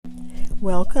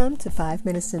Welcome to 5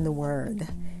 Minutes in the Word.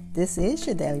 This is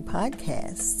your daily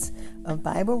podcast of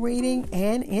Bible reading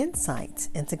and insight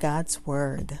into God's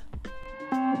Word.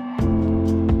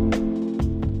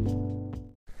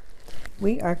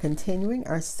 We are continuing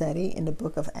our study in the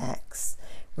book of Acts.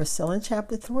 We're still in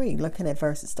chapter 3, looking at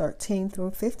verses 13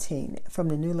 through 15 from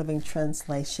the New Living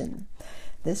Translation.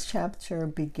 This chapter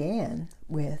began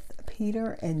with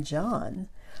Peter and John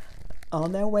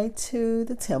on their way to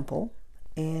the temple,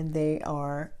 and they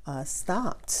are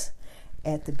stopped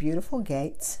at the beautiful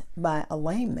gate by a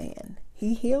lame man.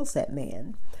 He heals that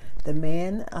man. The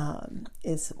man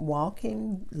is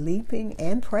walking, leaping,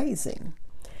 and praising.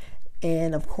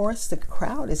 And of course, the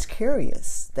crowd is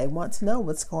curious. They want to know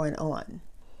what's going on.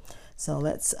 So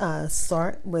let's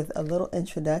start with a little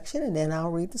introduction, and then I'll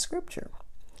read the scripture.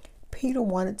 Peter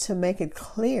wanted to make it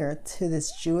clear to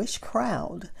this Jewish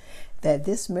crowd that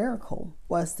this miracle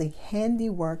was the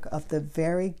handiwork of the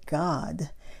very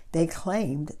God they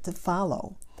claimed to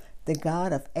follow, the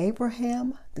God of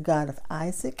Abraham, the God of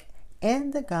Isaac,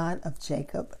 and the God of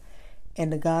Jacob,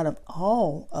 and the God of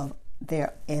all of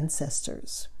their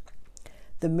ancestors.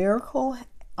 The miracle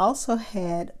also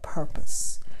had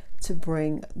purpose to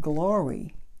bring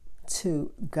glory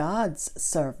to God's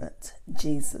servant,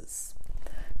 Jesus.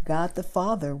 God the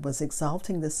Father was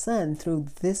exalting the Son through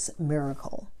this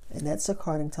miracle, and that's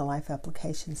according to Life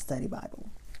Application Study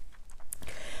Bible.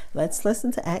 Let's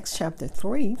listen to Acts chapter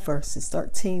 3, verses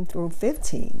 13 through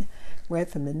 15, read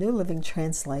from the New Living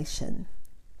Translation.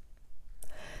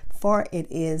 For it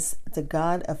is the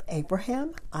God of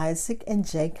Abraham, Isaac, and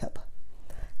Jacob,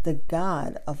 the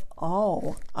God of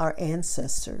all our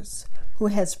ancestors, who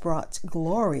has brought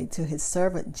glory to his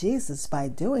servant Jesus by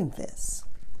doing this.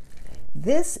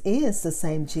 This is the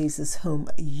same Jesus whom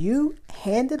you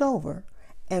handed over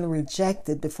and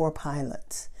rejected before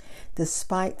Pilate,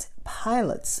 despite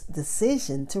Pilate's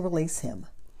decision to release him.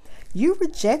 You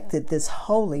rejected this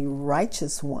holy,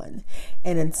 righteous one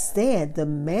and instead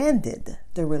demanded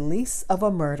the release of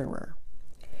a murderer.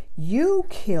 You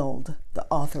killed the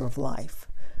author of life,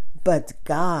 but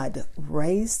God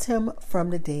raised him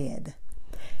from the dead.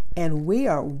 And we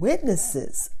are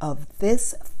witnesses of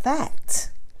this fact.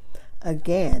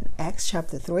 Again, Acts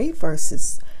chapter 3,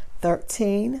 verses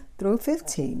 13 through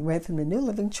 15, read from the New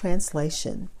Living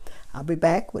Translation. I'll be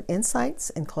back with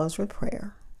insights and close with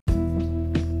prayer.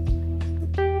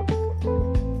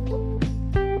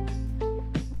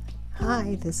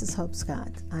 Hi, this is Hope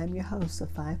Scott. I'm your host of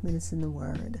 5 Minutes in the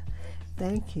Word.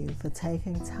 Thank you for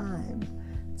taking time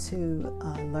to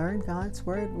learn God's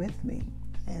Word with me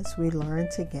as we learn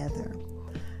together.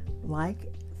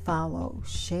 Like, follow,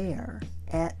 share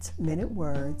at Minute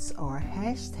Words or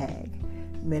hashtag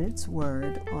Minutes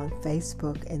Word on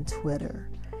Facebook and Twitter.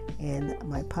 And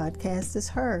my podcast is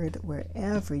heard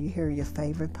wherever you hear your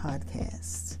favorite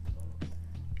podcasts.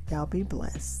 Y'all be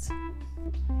blessed.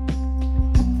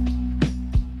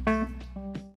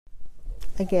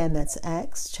 Again, that's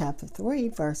Acts chapter 3,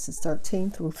 verses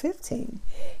 13 through 15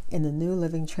 in the New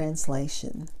Living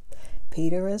Translation.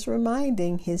 Peter is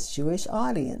reminding his Jewish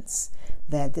audience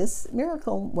that this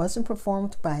miracle wasn't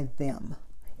performed by them.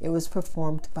 It was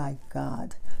performed by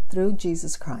God through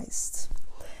Jesus Christ.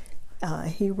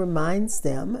 He reminds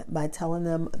them by telling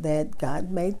them that God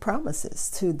made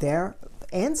promises to their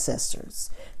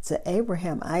ancestors, to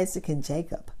Abraham, Isaac, and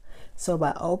Jacob. So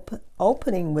by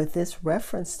opening with this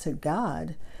reference to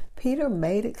God, Peter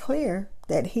made it clear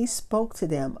that he spoke to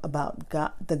them about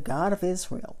God, the God of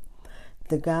Israel,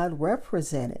 the God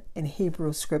represented in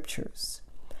Hebrew scriptures.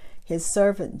 His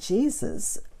servant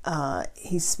Jesus,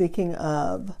 he's speaking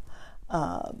of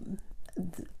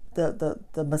the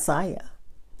Messiah.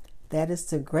 That is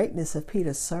the greatness of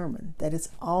Peter's sermon, that it's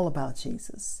all about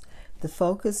Jesus. The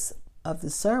focus of the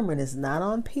sermon is not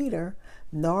on Peter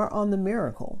nor on the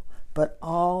miracle, but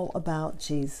all about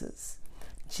Jesus.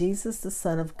 Jesus, the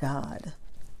Son of God.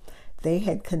 They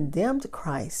had condemned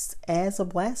Christ as a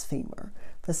blasphemer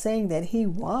for saying that he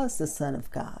was the Son of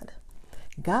God.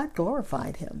 God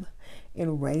glorified him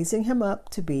in raising him up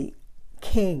to be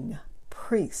king,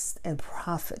 priest, and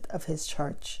prophet of his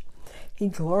church. He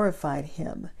glorified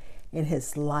him in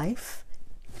his life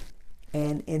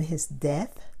and in his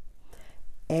death,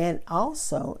 and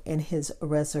also in his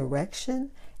resurrection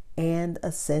and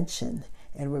ascension.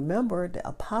 And remember, the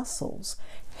apostles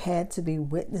had to be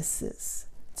witnesses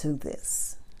to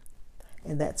this.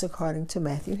 And that's according to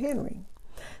Matthew Henry.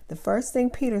 The first thing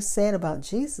Peter said about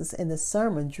Jesus in the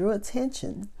sermon drew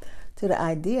attention to the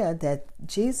idea that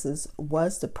Jesus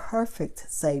was the perfect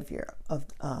Savior of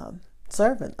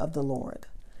servant of the Lord.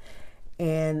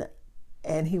 And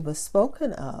he was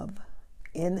spoken of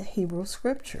in Hebrew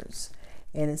scriptures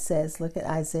And it says, look at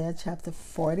Isaiah chapter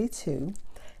 42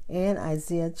 and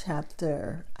Isaiah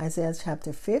chapter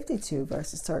 52,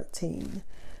 verses 13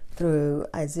 through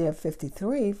Isaiah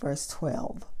 53, verse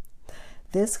 12.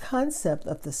 This concept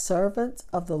of the servant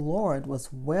of the Lord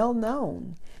was well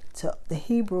known to the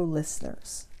Hebrew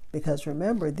listeners, because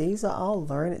remember, these are all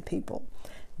learned people.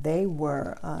 They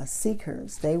were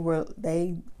seekers. They were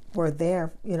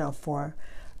there,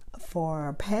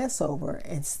 for Passover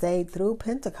and stayed through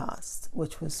Pentecost,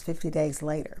 which was 50 days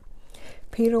later.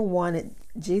 Peter wanted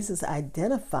Jesus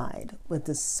identified with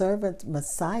the servant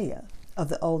Messiah of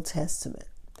the Old Testament.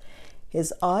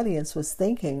 His audience was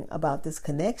thinking about this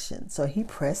connection, so he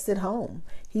pressed it home.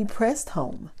 He pressed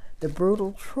home the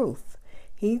brutal truth.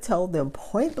 He told them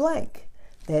point blank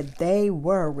that they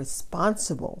were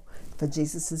responsible for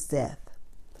Jesus' death.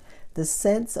 The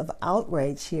sense of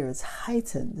outrage here is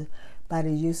heightened by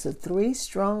the use of three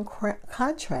strong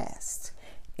contrasts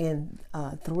in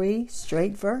 3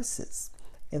 straight verses.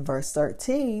 In verse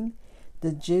 13,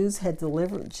 the Jews had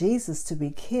delivered Jesus to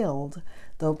be killed,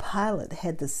 though Pilate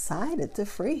had decided to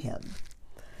free him.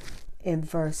 In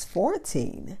verse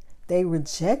 14, they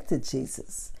rejected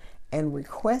Jesus and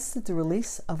requested the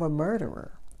release of a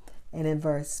murderer. And in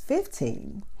verse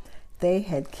 15, they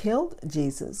had killed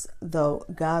Jesus, though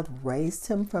God raised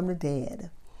him from the dead.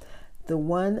 The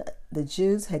one the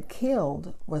Jews had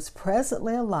killed was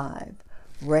presently alive,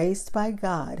 raised by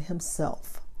God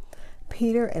himself.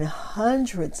 Peter and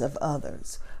hundreds of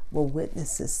others were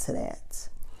witnesses to that.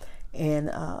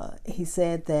 And he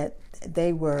said that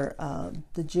they were,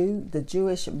 the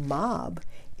Jewish mob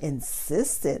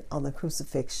insisted on the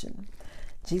crucifixion.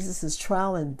 Jesus'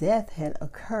 trial and death had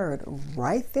occurred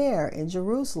right there in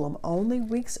Jerusalem only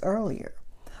weeks earlier.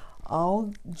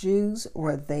 All Jews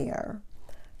were there,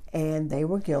 and they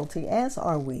were guilty, as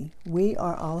are we. We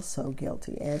are also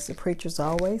guilty, as the preachers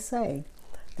always say,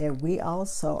 that we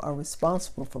also are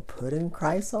responsible for putting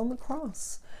Christ on the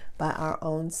cross by our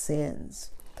own sins.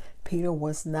 Peter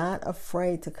was not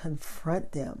afraid to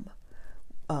confront them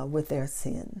with their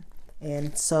sin,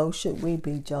 and so should we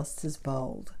be just as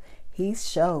bold. He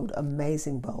showed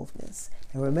amazing boldness.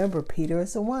 And remember, Peter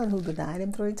is the one who denied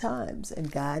him 3 times, and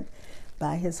God,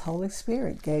 by his Holy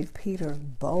Spirit, gave Peter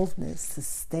boldness to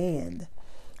stand.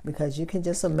 Because you can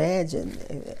just imagine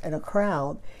in a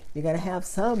crowd, you're going to have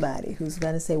somebody who's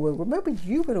going to say, well, remember,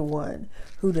 you were the one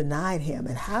who denied him,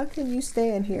 and how can you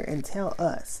stand here and tell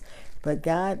us? But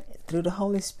God, through the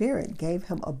Holy Spirit, gave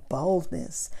him a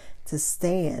boldness to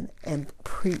stand and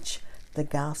preach the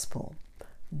gospel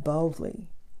boldly,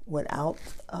 without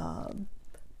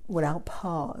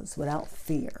pause, without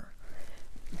fear,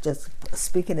 just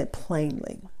speaking it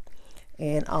plainly.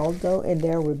 And although in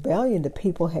their rebellion the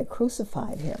people had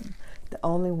crucified him, the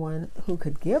only one who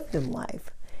could give them life,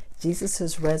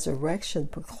 Jesus' resurrection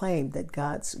proclaimed that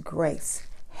God's grace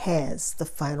has the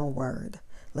final word.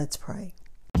 Let's pray.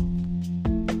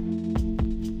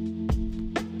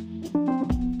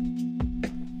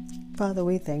 Father,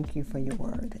 we thank you for your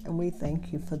word, and we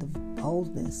thank you for the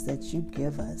boldness that you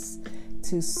give us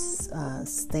to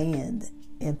stand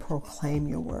and proclaim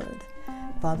your word.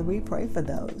 Father, we pray for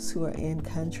those who are in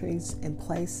countries and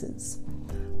places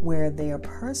where they are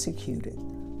persecuted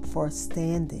for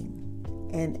standing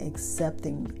and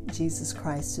accepting Jesus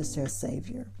Christ as their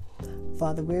Savior.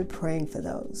 Father, we're praying for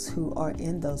those who are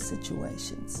in those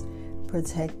situations.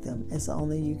 Protect them as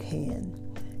only you can.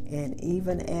 And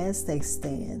even as they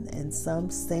stand, and some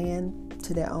stand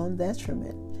to their own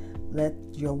detriment, let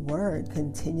your word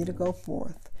continue to go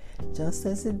forth, just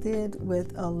as it did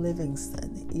with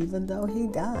Livingston. Even though he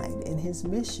died in his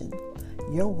mission,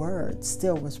 your word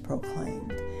still was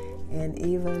proclaimed. And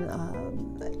even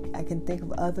I can think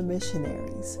of other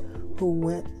missionaries who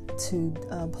went to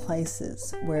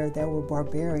places where there were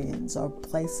barbarians, or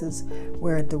places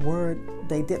where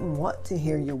they didn't want to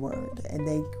hear your word, and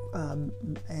they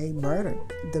murdered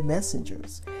the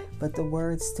messengers, but the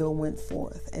word still went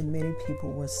forth, and many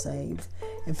people were saved.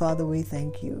 And Father, we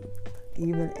thank you,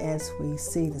 even as we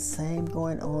see the same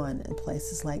going on in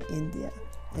places like India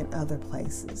and other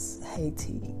places,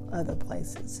 Haiti, other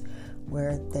places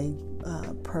where they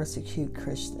persecute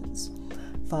Christians.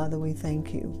 Father, we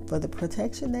thank you for the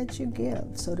protection that you give,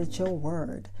 so that your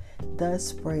word does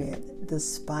spread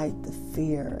despite the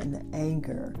fear and the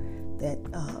anger that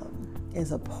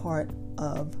is a part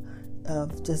of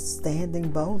just standing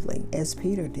boldly, as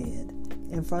Peter did,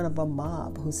 in front of a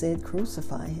mob who said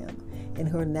crucify him, and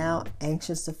who are now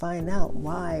anxious to find out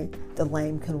why the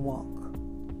lame can walk.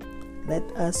 Let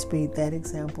us be that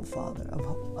example, Father,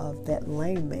 of that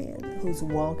lame man who's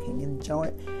walking and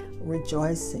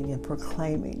rejoicing and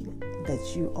proclaiming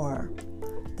that you are,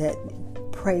 that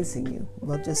praising you.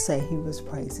 We'll just say he was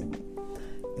praising you.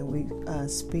 And we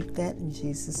speak that in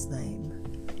Jesus' name.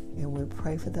 And we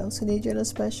pray for those who need you in a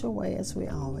special way, as we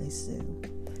always do.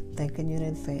 Thanking you in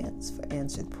advance for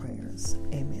answered prayers.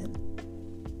 Amen.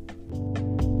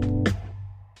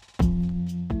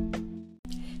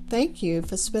 Thank you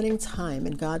for spending time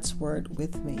in God's Word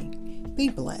with me. Be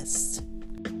blessed.